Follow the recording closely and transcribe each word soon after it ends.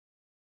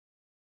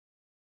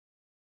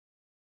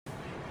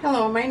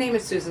Hello, my name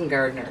is Susan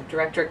Gardiner,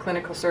 Director of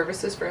Clinical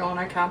Services for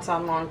Illinois Council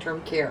on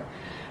Long-Term Care.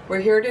 We're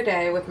here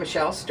today with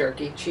Michelle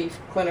Stuercke, Chief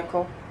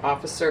Clinical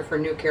Officer for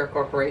NuCare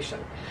Corporation,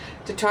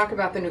 to talk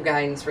about the new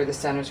guidance for the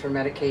Centers for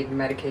Medicaid and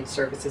Medicaid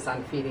Services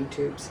on feeding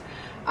tubes.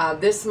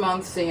 This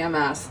month,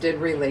 CMS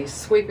did release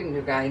sweeping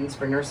new guidance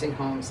for nursing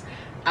homes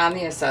on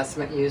the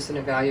assessment, use, and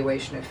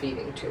evaluation of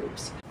feeding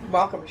tubes.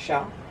 Welcome,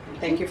 Michelle.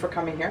 Thank you for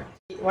coming here.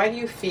 Why do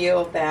you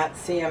feel that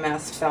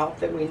CMS felt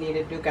that we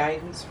needed new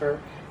guidance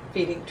for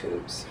feeding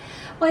tubes?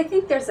 Well, I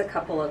think there's a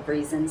couple of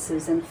reasons,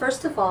 Susan.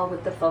 First of all,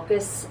 with the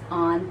focus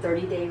on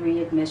 30-day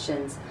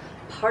readmissions,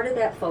 part of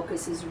that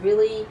focus is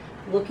really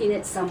looking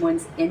at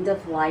someone's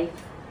end-of-life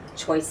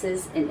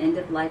choices and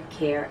end-of-life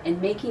care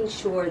and making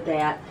sure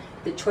that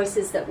the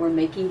choices that we're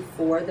making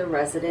for the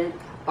resident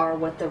are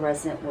what the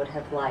resident would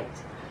have liked.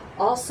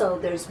 Also,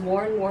 there's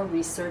more and more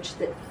research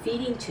that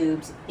feeding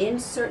tubes in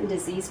certain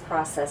disease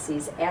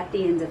processes at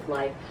the end of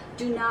life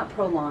do not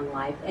prolong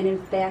life and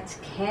in fact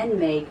can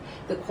make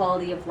the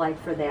quality of life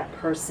for that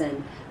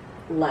person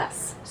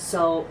less.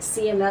 So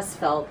CMS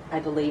felt, I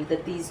believe,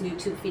 that these new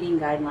tube feeding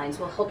guidelines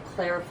will help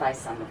clarify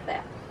some of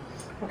that.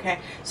 Okay,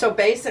 so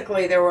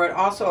basically there were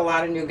also a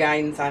lot of new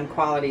guidance on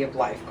quality of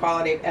life,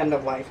 quality of end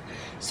of life.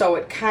 So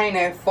it kind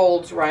of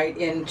folds right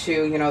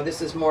into,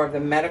 this is more of the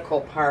medical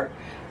part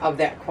of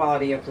that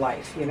quality of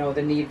life,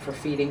 the need for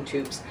feeding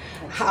tubes.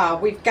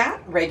 We've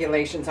got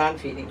regulations on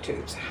feeding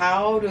tubes.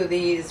 How do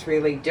these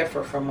really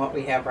differ from what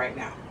we have right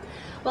now?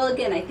 Well,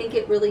 again, I think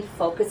it really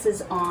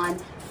focuses on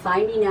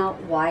finding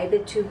out why the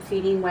tube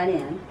feeding went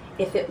in.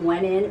 If it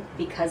went in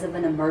because of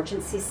an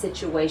emergency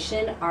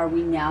situation, are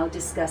we now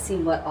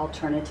discussing what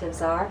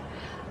alternatives are?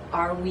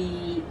 Are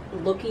we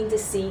looking to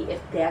see if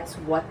that's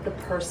what the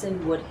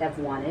person would have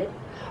wanted?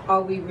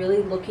 Are we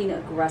really looking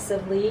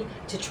aggressively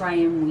to try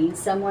and wean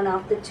someone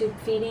off the tube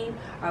feeding?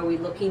 Are we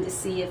looking to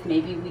see if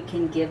maybe we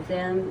can give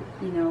them,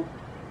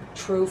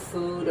 true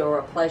food or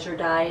a pleasure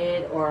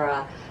diet or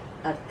a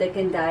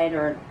thickened diet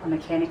or a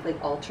mechanically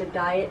altered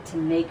diet to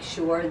make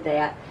sure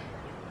that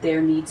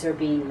their needs are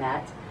being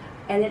met?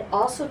 And it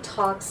also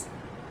talks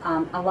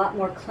a lot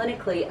more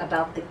clinically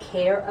about the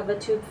care of a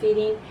tube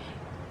feeding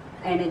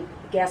and a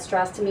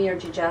gastrostomy or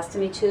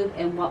tracheostomy tube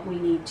and what we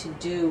need to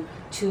do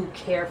to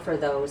care for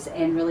those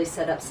and really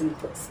set up some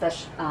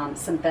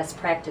best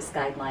practice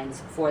guidelines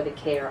for the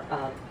care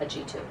of a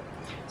G-tube.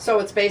 So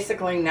it's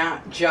basically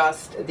not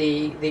just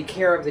the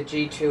care of the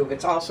G-tube,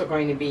 it's also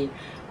going to be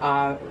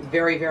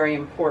very, very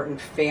important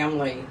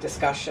family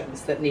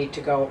discussions that need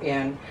to go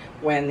in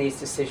when these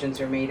decisions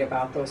are made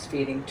about those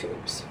feeding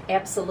tubes.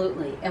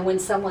 Absolutely. And when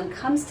someone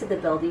comes to the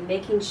building,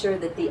 making sure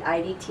that the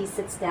IDT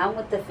sits down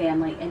with the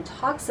family and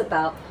talks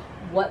about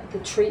what the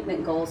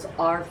treatment goals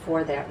are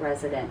for that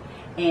resident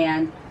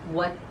and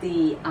what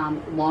the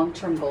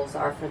long-term goals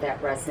are for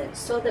that resident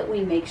so that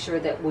we make sure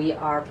that we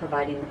are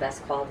providing the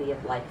best quality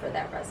of life for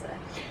that resident.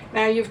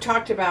 Now you've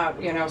talked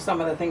about, some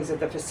of the things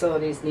that the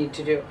facilities need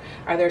to do.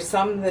 Are there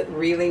some that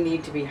really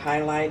need to be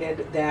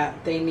highlighted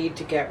that they need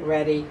to get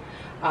ready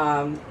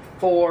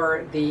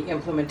for the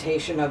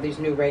implementation of these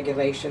new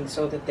regulations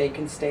so that they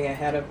can stay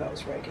ahead of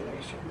those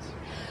regulations?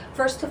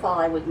 First of all,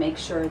 I would make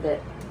sure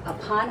that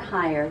upon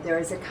hire there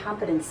is a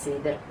competency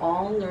that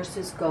all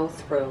nurses go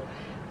through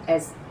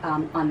as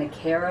on the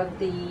care of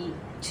the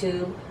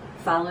tube,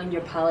 following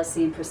your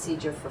policy and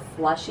procedure for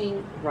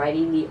flushing,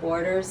 writing the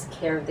orders,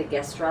 care of the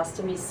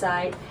gastrostomy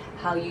side,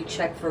 how you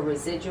check for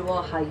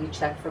residual, how you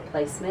check for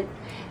placement.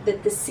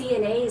 That the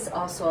CNAs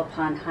also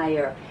upon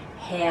hire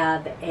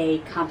have a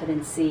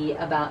competency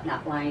about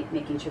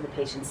making sure the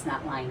patient's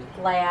not lying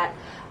flat,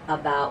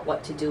 about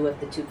what to do if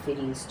the tube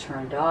feeding's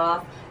turned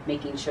off,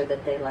 making sure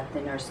that they let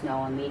the nurse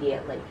know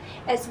immediately,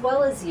 as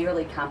well as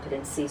yearly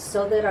competency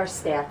so that our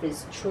staff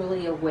is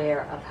truly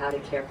aware of how to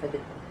care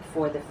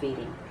for the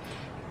feeding.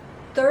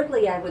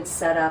 Thirdly, I would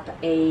set up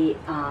a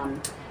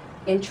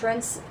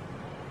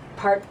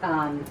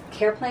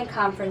care plan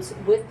conference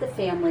with the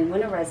family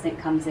when a resident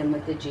comes in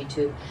with the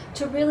G-tube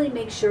to really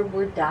make sure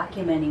we're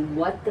documenting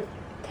what the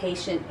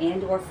patient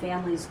and or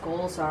family's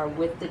goals are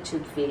with the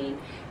tube feeding,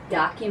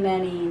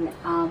 documenting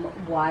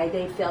why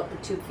they felt the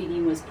tube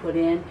feeding was put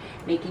in,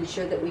 making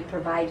sure that we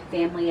provide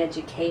family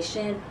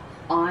education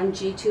on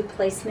G-tube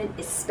placement,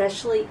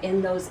 especially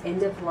in those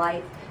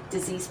end-of-life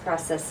disease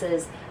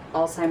processes,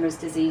 Alzheimer's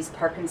disease,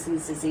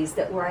 Parkinson's disease,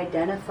 that were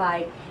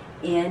identified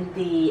in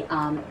the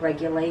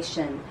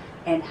regulation,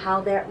 and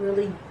how that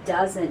really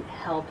doesn't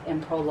help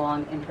and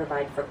prolong and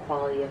provide for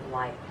quality of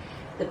life.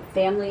 The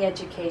family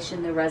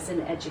education, the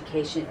resident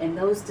education, and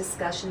those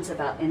discussions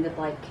about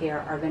end-of-life care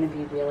are going to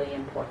be really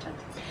important.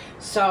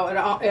 So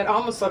it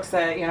almost looks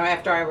that,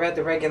 after I read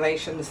the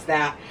regulations,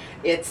 that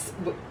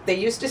they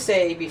used to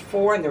say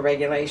before in the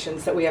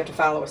regulations that we have to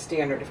follow a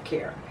standard of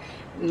care.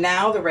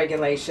 Now the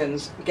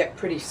regulations get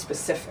pretty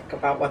specific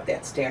about what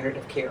that standard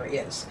of care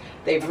is.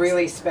 They've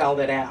really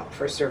spelled it out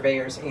for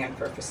surveyors and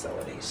for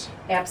facilities.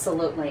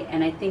 Absolutely,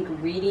 and I think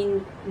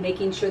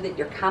making sure that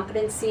your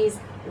competencies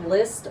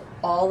list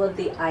all of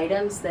the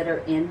items that are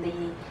in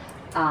the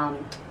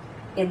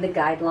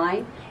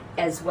guideline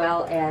as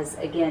well as,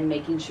 again,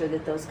 making sure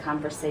that those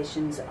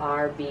conversations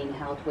are being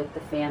held with the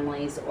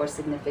families or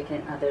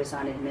significant others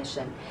on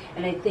admission.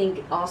 And I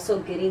think also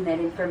getting that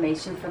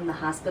information from the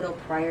hospital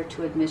prior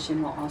to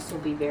admission will also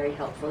be very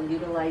helpful.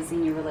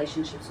 Utilizing your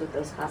relationships with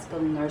those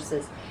hospital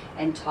nurses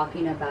and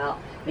talking about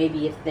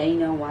maybe if they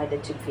know why the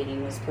tube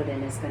feeding was put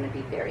in is going to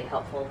be very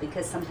helpful,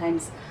 because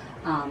sometimes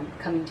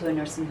coming to a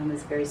nursing home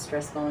is very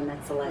stressful, and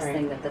that's the last Right.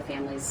 thing that the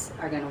families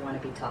are going to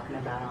want to be talking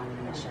about on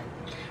admission.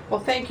 Well,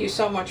 thank you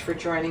so much for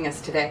joining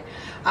us today.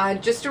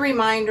 Just a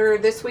reminder,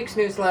 this week's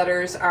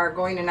newsletters are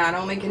going to not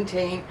only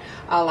contain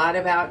a lot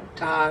about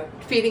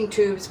feeding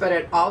tubes, but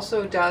it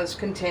also does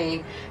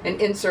contain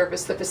an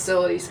in-service the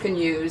facilities can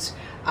use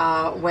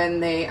when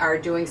they are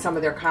doing some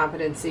of their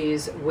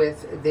competencies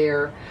with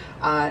their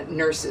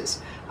nurses.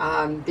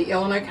 The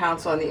Illinois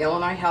Council and the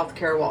Illinois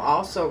Healthcare will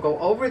also go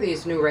over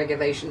these new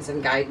regulations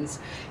and guidance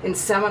in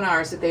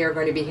seminars that they are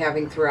going to be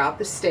having throughout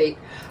the state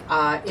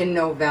in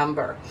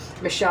November.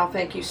 Michelle,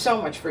 thank you so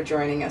much for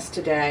joining us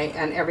today,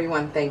 and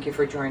everyone, thank you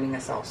for joining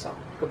us also.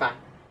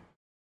 Goodbye.